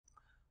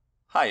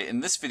Hi, in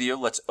this video,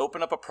 let's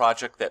open up a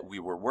project that we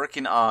were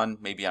working on,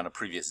 maybe on a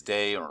previous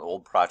day, or an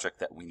old project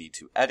that we need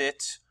to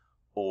edit,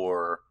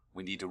 or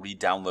we need to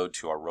re-download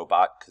to our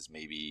robot because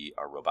maybe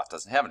our robot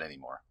doesn't have it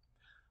anymore.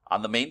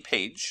 On the main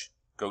page,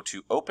 go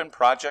to Open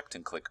Project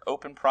and click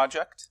Open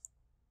Project.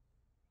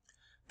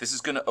 This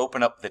is going to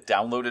open up the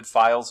downloaded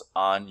files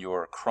on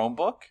your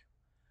Chromebook.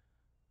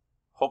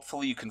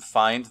 Hopefully you can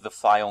find the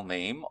file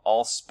name.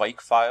 All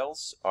Spike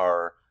files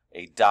are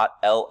a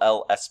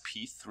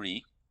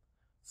 .llsp3.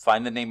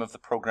 Find the name of the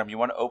program you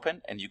want to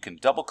open, and you can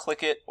double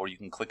click it, or you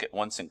can click it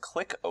once and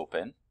click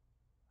open.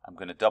 I'm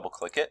going to double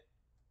click it,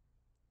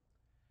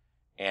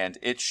 and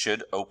it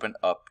should open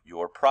up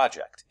your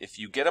project. If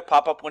you get a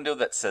pop-up window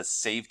that says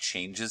Save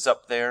Changes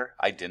up there,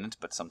 I didn't,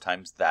 but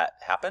sometimes that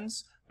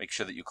happens, make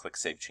sure that you click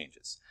Save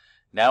Changes.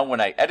 Now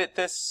when I edit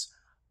this,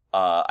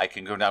 I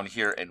can go down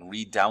here and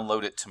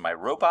re-download it to my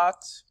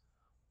robot.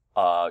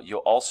 You'll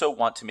also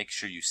want to make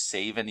sure you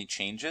save any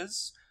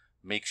changes.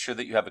 Make sure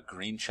that you have a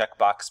green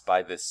checkbox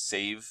by this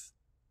save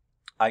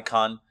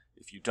icon.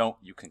 If you don't,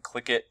 you can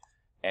click it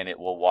and it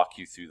will walk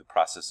you through the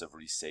process of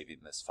resaving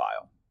this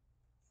file.